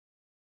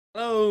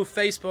Hello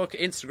Facebook,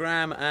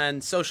 Instagram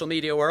and social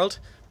media world.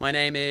 My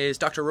name is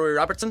Dr. Ruairi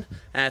Robertson.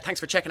 Thanks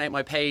for checking out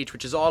my page,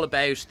 which is all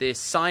about the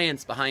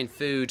science behind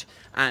food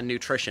and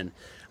nutrition.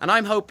 And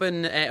I'm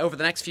hoping over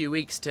the next few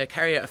weeks to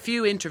carry out a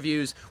few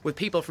interviews with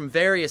people from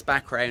various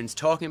backgrounds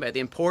talking about the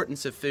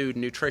importance of food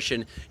and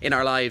nutrition in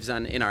our lives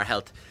and in our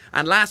health.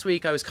 And last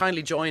week I was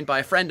kindly joined by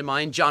a friend of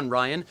mine, John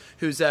Ryan,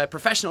 who's a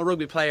professional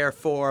rugby player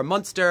for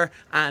Munster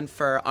and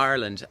for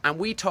Ireland. And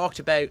we talked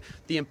about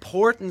the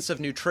importance of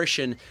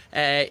nutrition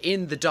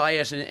in the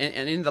diet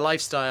and in the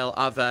lifestyle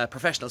of a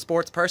professional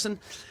sports person.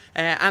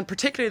 And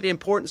particularly the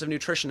importance of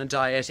nutrition and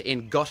diet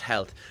in gut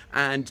health,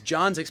 and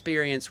John's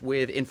experience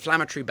with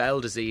inflammatory bowel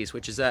disease,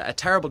 which is a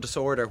terrible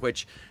disorder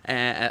which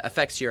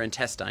affects your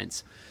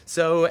intestines.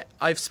 So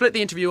I've split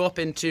the interview up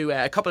into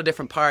a couple of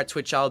different parts,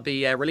 which I'll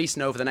be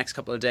releasing over the next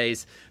couple of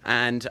days,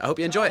 and I hope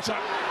you enjoy it.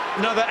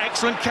 Another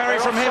excellent carry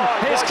from him.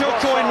 Here's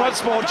Kilcoyne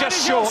once more,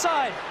 just short.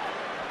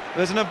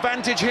 There's an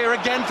advantage here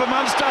again for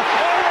Munster.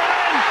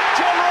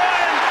 John Ryan!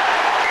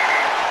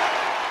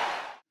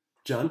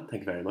 John,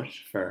 thank you very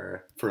much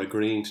for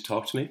agreeing to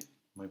talk to me.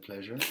 My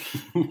pleasure.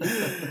 So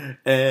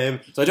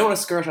I don't want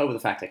to skirt over the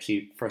fact,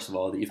 actually, first of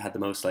all, that you've had the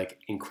most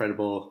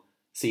incredible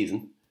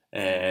season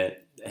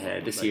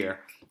this year,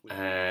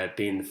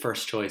 being the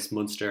first choice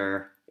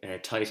Munster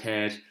tight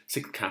head,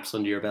 6 caps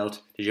under your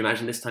belt. Did you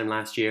imagine this time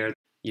last year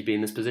you'd be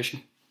in this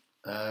position?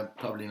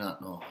 Probably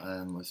not. No,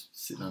 I was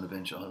sitting on the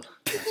bench all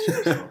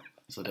last year,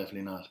 so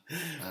definitely not.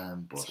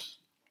 But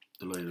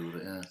delighted with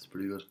it. Yeah, it's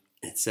pretty good.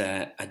 It's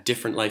a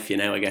different life for you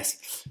now, I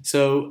guess.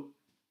 So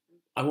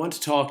I want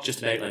to talk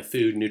just about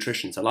food and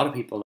nutrition. So a lot of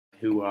people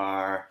who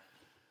are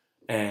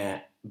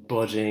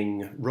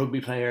budding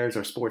rugby players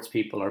or sports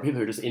people or people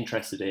who are just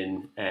interested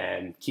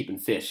in keeping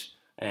fit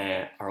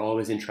are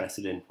always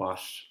interested in what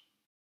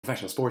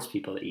professional sports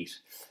people eat.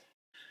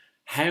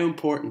 How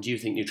important do you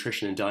think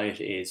nutrition and diet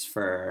is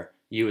for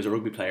you as a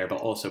rugby player,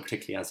 but also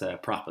particularly as a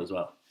prop as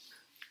well?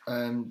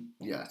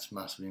 Yeah, it's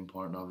massively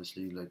important,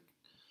 obviously. Like,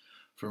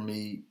 for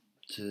me,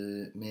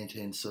 to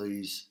maintain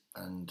size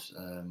and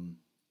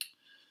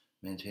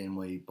maintain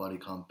my body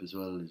comp as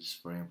well is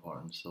very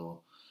important.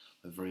 So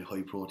a very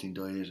high protein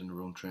diet and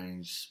around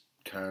trainings,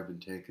 carb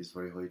intake is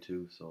very high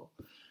too. So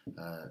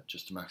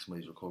just to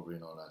maximise recovery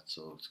and all that.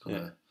 So it's kind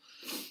of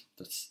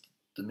that's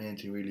the main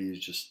thing really, is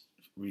just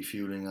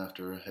refueling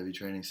after heavy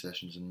training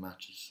sessions and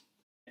matches.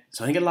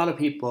 So I think a lot of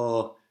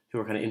people who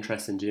are kind of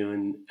interested in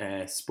doing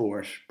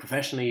sport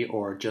professionally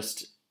or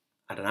just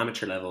at an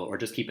amateur level or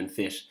just keeping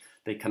fit,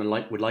 they kind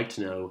of would like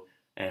to know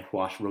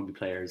what rugby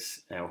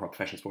players or what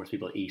professional sports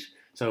people eat.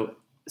 So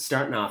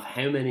starting off,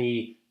 how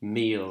many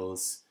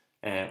meals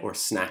or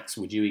snacks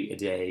would you eat a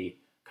day,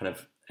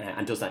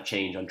 and does that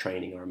change on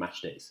training or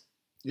match days?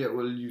 Yeah,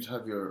 well, you'd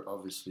have your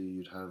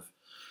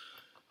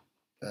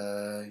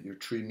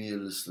 3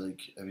 meals like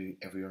every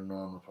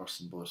normal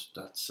person, but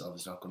that's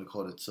obviously not going to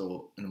cut it.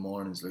 So in the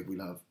mornings, like,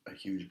 we'll have a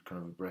huge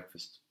kind of a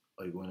breakfast.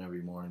 I go in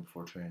every morning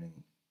before training,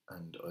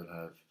 and I'll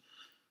have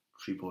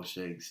 3 poached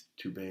eggs,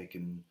 2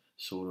 bacon,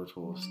 soda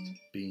toast,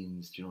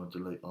 beans,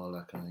 all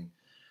that kind of thing.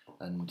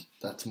 And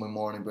that's my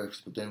morning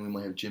breakfast. But then we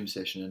might have gym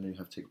session, and then you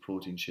have to take a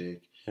protein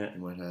shake. Yeah.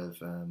 You might have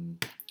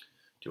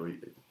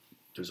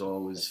there's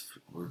always,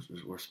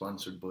 we're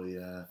sponsored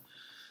by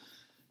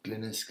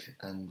Glinisk,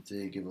 and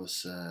they give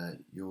us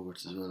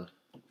yogurts as well.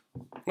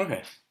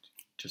 Okay.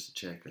 Just to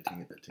check, I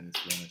think it's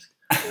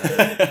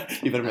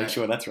Glinisk. You better make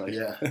sure that's right.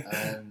 Yeah.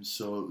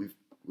 So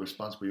we're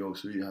sponsored by yogurt,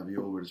 so we have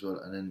yogurt as well,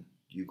 and then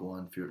you go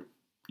on for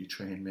you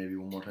train maybe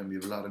one more time. We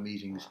have a lot of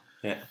meetings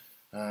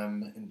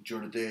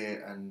during the day,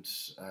 and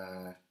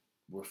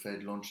we're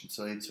fed lunch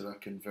inside, so that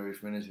can vary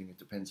from anything. It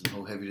depends on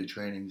how heavy the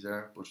trainings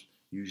are, but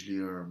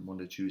usually our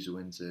Monday, Tuesday,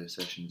 Wednesday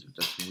sessions,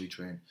 that's when we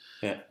train,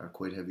 are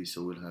quite heavy,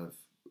 so we'll have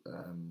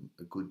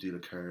a good deal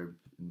of carb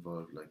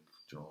involved, like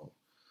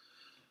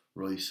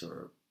rice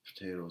or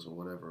potatoes or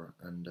whatever,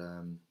 and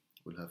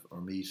we'll have our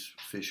meat,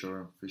 fish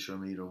or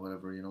meat or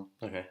whatever,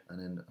 Okay. and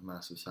then a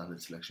massive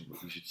salad selection.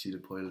 But you should see the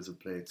piles of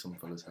plates some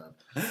fellas have.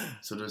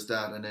 So there's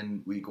that, and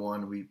then we go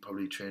on. We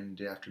probably train in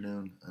the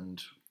afternoon, and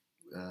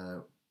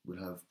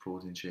we'll have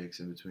protein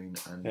shakes in between.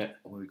 And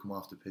when we come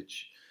off the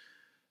pitch,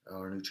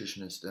 our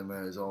nutritionist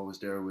Emma is always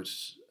there with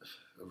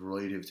a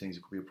variety of things.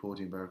 It could be a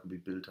protein bar, it could be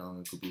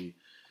biltong, it could be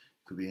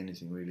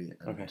anything really.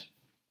 And,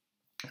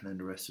 and then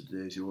the rest of the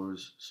day is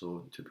yours.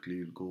 So typically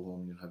you'll go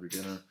home, you'll have your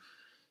dinner,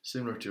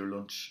 similar to your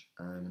lunch,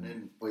 and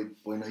then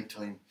by night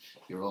time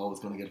you're always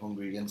going to get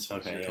hungry again,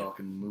 so you're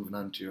talking moving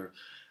on to your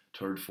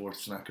 3rd, 4th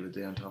snack of the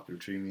day on top of your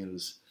 3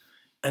 meals.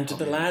 And do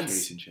the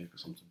lads shake or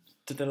something.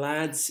 Do the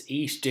lads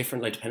eat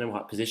differently depending on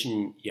what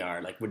position you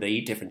are? Like, would they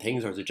eat different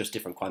things, or is it just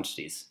different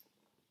quantities?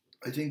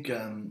 I think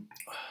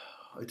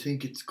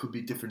it could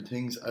be different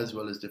things as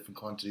well as different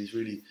quantities,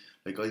 really.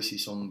 Like, I see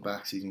some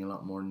backs eating a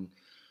lot more than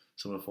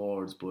some of the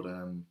forwards, but I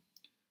don't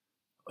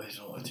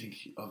know, I think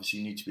obviously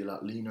you need to be a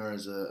lot leaner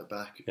as a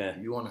back. Yeah.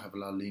 You want to have a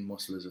lot of lean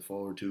muscle as a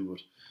forward too,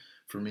 but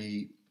for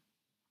me,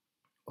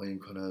 I'm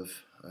kind of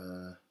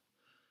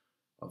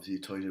obviously a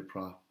tighter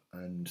prop,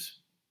 and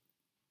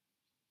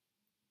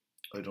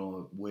I don't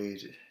know,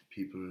 weight,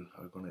 people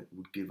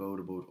would give out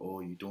about, oh,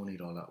 you don't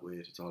need all that weight,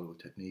 it's all about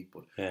technique,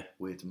 but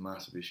weight's a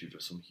massive issue.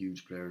 There's some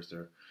huge players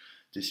there.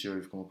 This year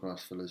I've come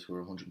across fellas who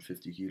are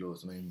 150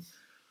 kilos and I'm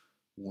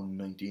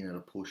 119 at a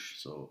push,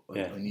 so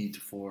I need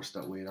to force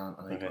that weight on,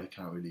 and I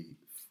can't really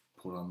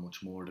put on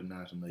much more than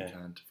that, and I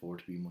can't afford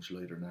to be much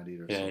lighter than that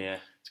either.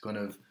 It's kind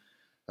of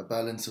a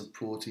balance of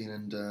protein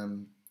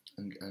and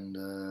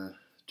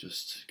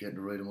just getting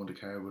the right amount of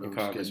carb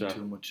without getting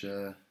too much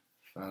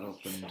fat up.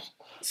 And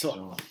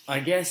so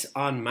I guess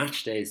on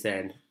match days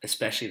then,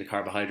 especially the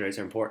carbohydrates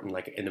are important,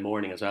 like in the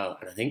morning as well.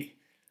 And I think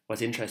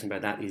what's interesting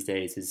about that these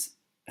days is,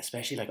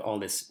 especially like all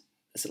this,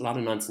 it's a lot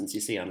of nonsense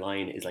you see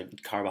online is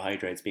like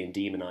carbohydrates being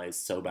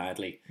demonized so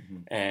badly.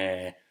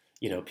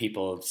 You know,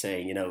 people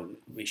saying, you know,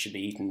 we should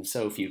be eating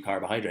so few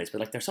carbohydrates,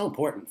 but like they're so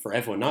important for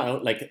everyone.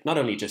 Not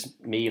only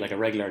just me, like a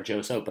regular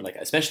Joe Soap, but like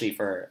especially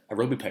for a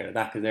rugby player like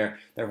that, because they're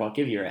what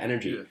give you your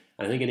energy. And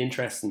I think an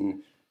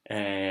interesting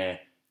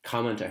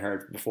comment I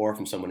heard before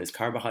from someone is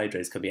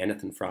carbohydrates could be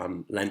anything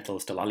from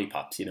lentils to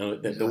lollipops. You know,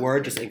 the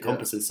word just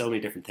encompasses so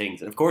many different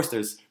things. And of course,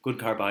 there's good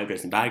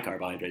carbohydrates and bad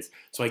carbohydrates.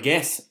 So I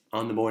guess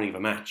on the morning of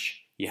a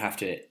match, you have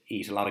to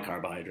eat a lot of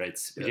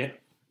carbohydrates. Would you?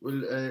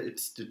 Well,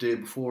 it's the day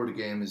before the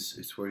game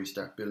is where you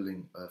start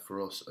building.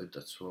 For us,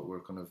 that's what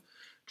we're kind of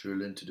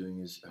drilled into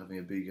doing, is having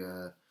a big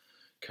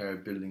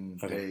carb building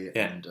day.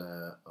 And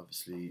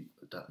obviously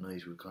that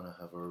night we kind of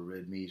have our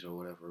red meat or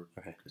whatever.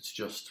 It's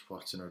just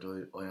what's in our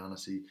diet. I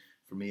honestly,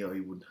 for me, I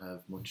wouldn't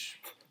have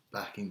much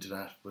backing to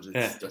that, but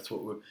that's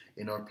what we're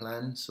in our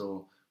plan.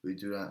 So we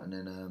do that, and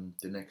then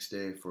the next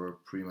day for a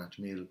pre-match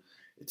meal,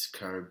 it's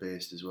carb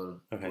based as well.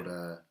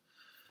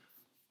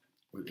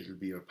 But it'll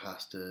be your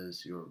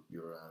pastas, your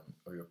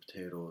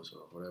potatoes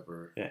or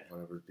whatever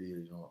it be,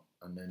 you know.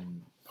 And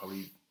then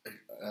probably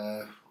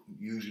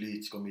usually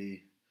it's gonna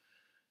be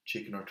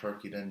chicken or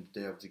turkey then the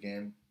day of the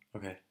game.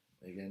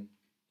 Again.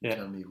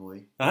 Tell me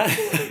why.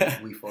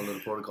 We follow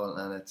the protocol,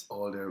 and it's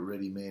all there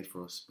ready made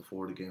for us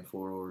before the game,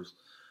 4 hours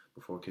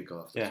before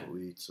kickoff. That's what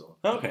we eat. So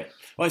well,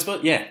 I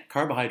suppose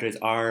carbohydrates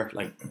are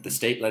like the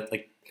state,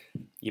 like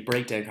you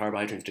break down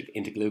carbohydrates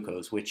into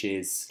glucose, which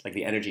is like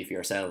the energy for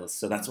your cells.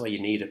 So that's why you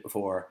need it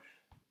before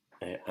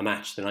a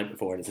match the night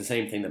before. And it's the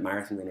same thing that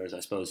marathon runners,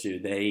 I suppose, do.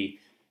 They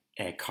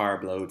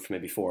carb load for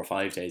maybe 4 or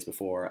 5 days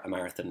before a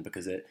marathon,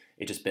 because it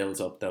just builds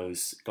up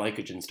those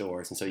glycogen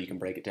stores, and so you can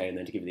break it down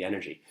then to give you the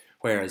energy.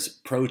 Whereas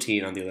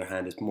protein, on the other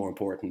hand, is more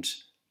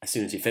important as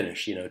soon as you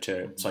finish, you know.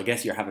 So I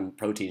guess you're having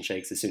protein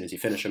shakes as soon as you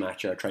finish a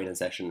match or a training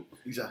session.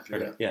 Exactly.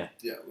 Yeah,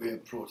 we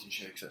have protein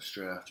shakes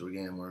straight after a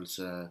game, or it's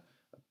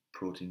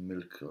protein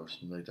milk or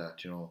something like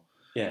that, you know.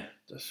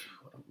 That's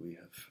what we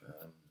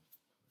have.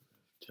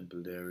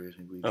 Temple Dairy, I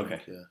think we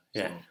drink.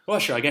 So. Well,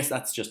 sure. I guess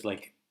that's just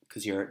like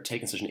because you're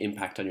taking such an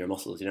impact on your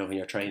muscles, you know, when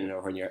you're training or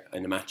when you're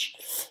in a match,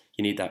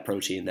 you need that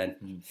protein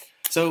then.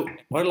 So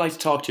what I'd like to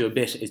talk to you a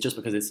bit is, just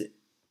because it's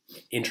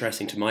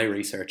interesting to my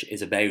research,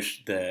 is about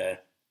the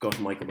gut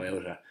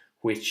microbiota,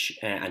 which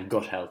and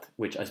gut health,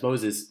 which I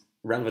suppose is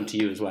relevant to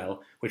you as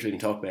well, which we can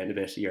talk about in a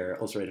bit, your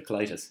ulcerative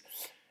colitis.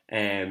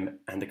 And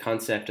the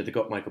concept of the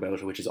gut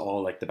microbiota, which is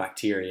all like the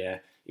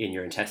bacteria in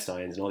your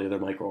intestines and all the other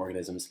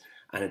microorganisms.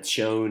 And it's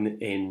shown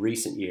in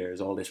recent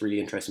years, all this really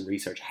interesting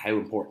research, how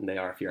important they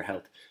are for your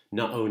health,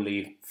 not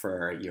only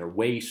for your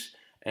weight,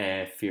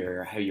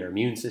 for how your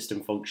immune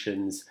system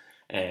functions,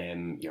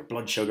 your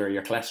blood sugar,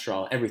 your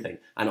cholesterol, everything,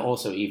 and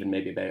also even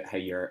maybe about how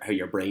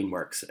your brain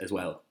works as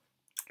well.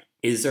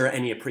 Is there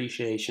any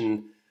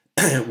appreciation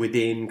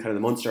within kind of the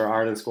Munster or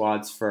Ireland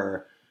squads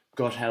for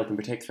gut health in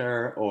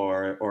particular,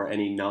 or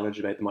any knowledge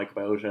about the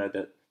microbiota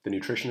that the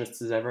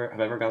nutritionists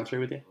have ever gone through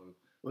with you?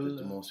 Well,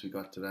 the most we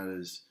got to that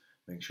is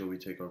make sure we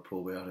take our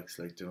probiotics,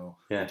 like, you know,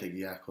 we take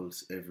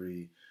Yakults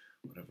every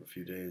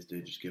few days.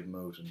 They just give them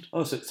out.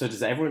 And so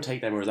does everyone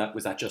take them, or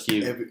was that just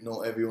you?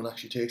 Everyone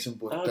actually takes them,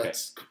 but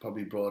that's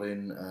probably brought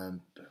in.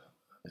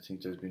 I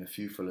think there's been a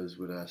few fellas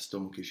with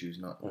stomach issues,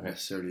 not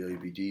necessarily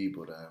IBD,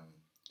 but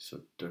so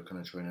they're kind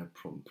of trying to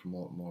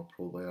promote more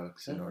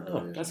probiotics in our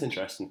diet. That's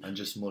interesting. And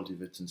just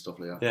multivits and stuff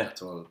like that.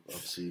 That's all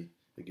obviously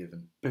a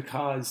given.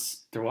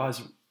 Because there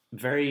was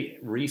very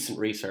recent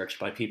research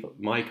by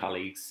my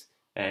colleagues,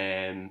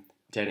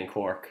 down in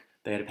Cork.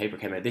 They had a paper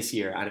came out this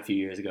year and a few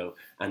years ago,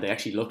 and they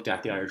actually looked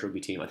at the Irish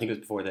rugby team. I think it was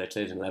before the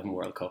 2011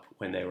 World Cup,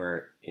 when they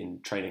were in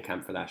training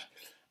camp for that,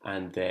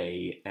 and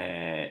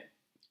they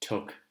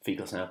took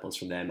fecal samples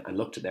from them and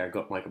looked at their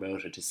gut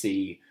microbiota to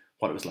see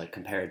what it was like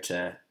compared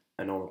to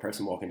a normal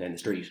person walking down the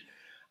street.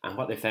 And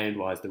what they found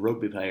was the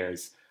rugby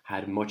players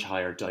had much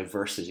higher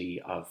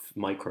diversity of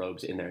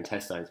microbes in their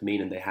intestines,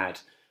 meaning they had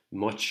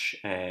much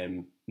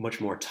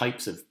more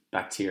types of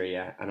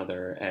bacteria and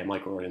other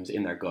microorganisms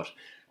in their gut.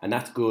 And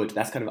that's good.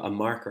 That's kind of a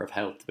marker of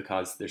health,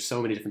 because there's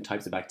so many different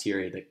types of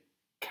bacteria that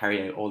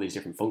carry out all these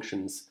different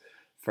functions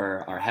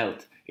for our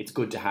health. It's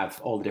good to have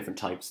all the different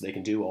types so they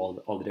can do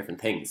all the different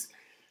things.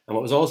 And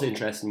what was also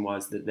interesting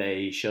was that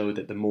they showed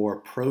that the more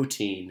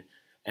protein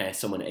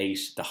someone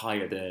ate, the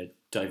higher the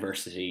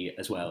diversity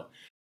as well.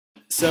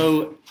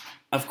 So,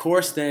 of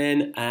course,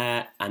 then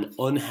an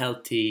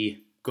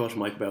unhealthy gut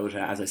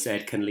microbiota, as I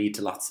said, can lead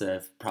to lots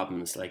of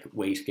problems like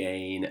weight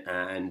gain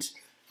and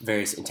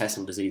various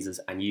intestinal diseases,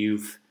 and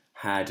you've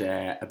had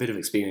a bit of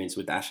experience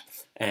with that,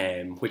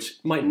 which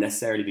mightn't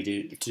necessarily be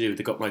to do with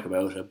the gut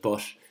microbiota,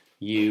 but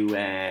you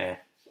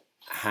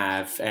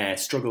have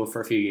struggled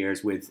for a few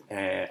years with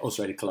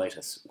ulcerative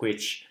colitis,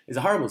 which is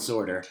a horrible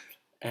disorder.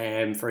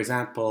 For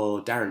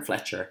example, Darren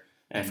Fletcher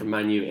from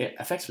Man U, it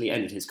effectively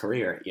ended his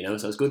career, you know,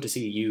 so it's good to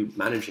see you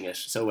managing it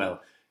so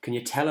well. Can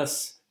you tell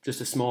us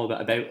just a small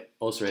bit about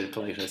ulcerative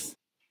colitis?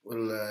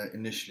 Well,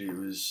 initially it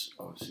was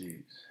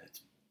obviously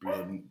it's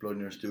blood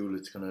in your stool.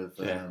 It's kind of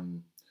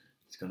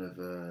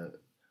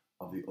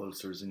of the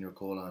ulcers in your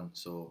colon.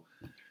 So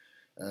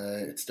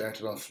it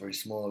started off very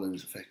small. It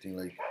was affecting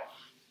like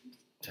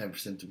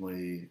 10% of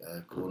my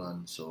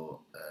colon,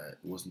 so it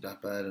wasn't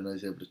that bad, and I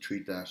was able to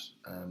treat that.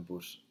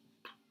 But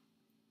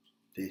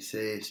they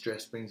say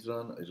stress brings it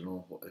on. I don't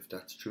know if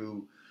that's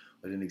true.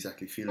 I didn't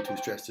exactly feel too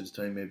stressed at the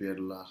time. Maybe I had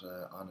a lot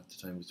on at the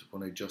time. It was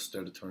when I just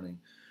started turning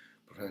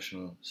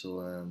professional.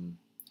 So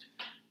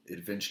it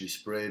eventually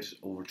spread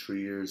over 3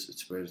 years. It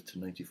spread to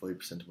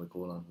 95% of my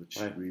colon, which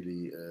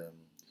really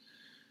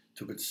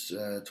took its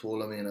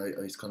toll on me. And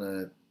I was kind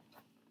of,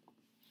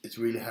 it's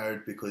really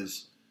hard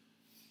because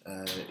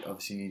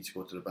obviously you need to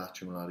go to the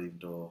bathroom a lot, even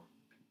though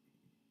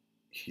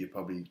you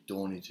probably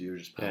don't need to. You're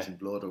just passing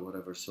blood or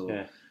whatever.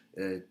 So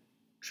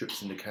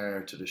trips in the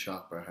car to the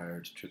shop are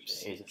hard.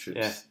 Trips.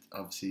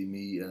 Obviously,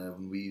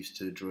 when we used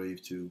to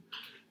drive to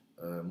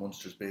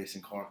Munster's base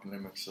in Cork and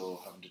Limerick,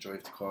 so having to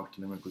drive to Cork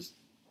to Limerick was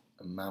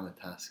a mammoth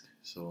task.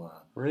 So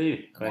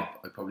really, I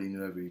probably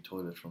knew every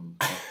toilet from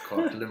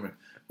Cork to Limerick.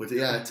 But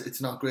yeah,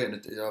 it's not great,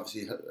 and it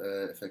obviously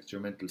affects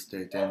your mental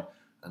state then,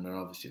 and it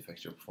obviously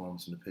affects your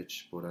performance on the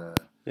pitch. But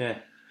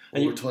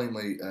over time,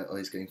 my I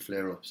was getting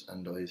flare-ups,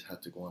 and I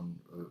had to go on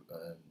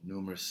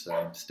numerous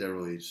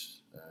steroid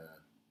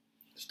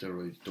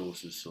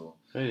doses. So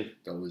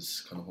that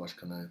was kind of what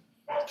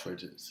tried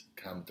to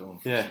calm it down.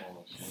 For the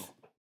moment, you know.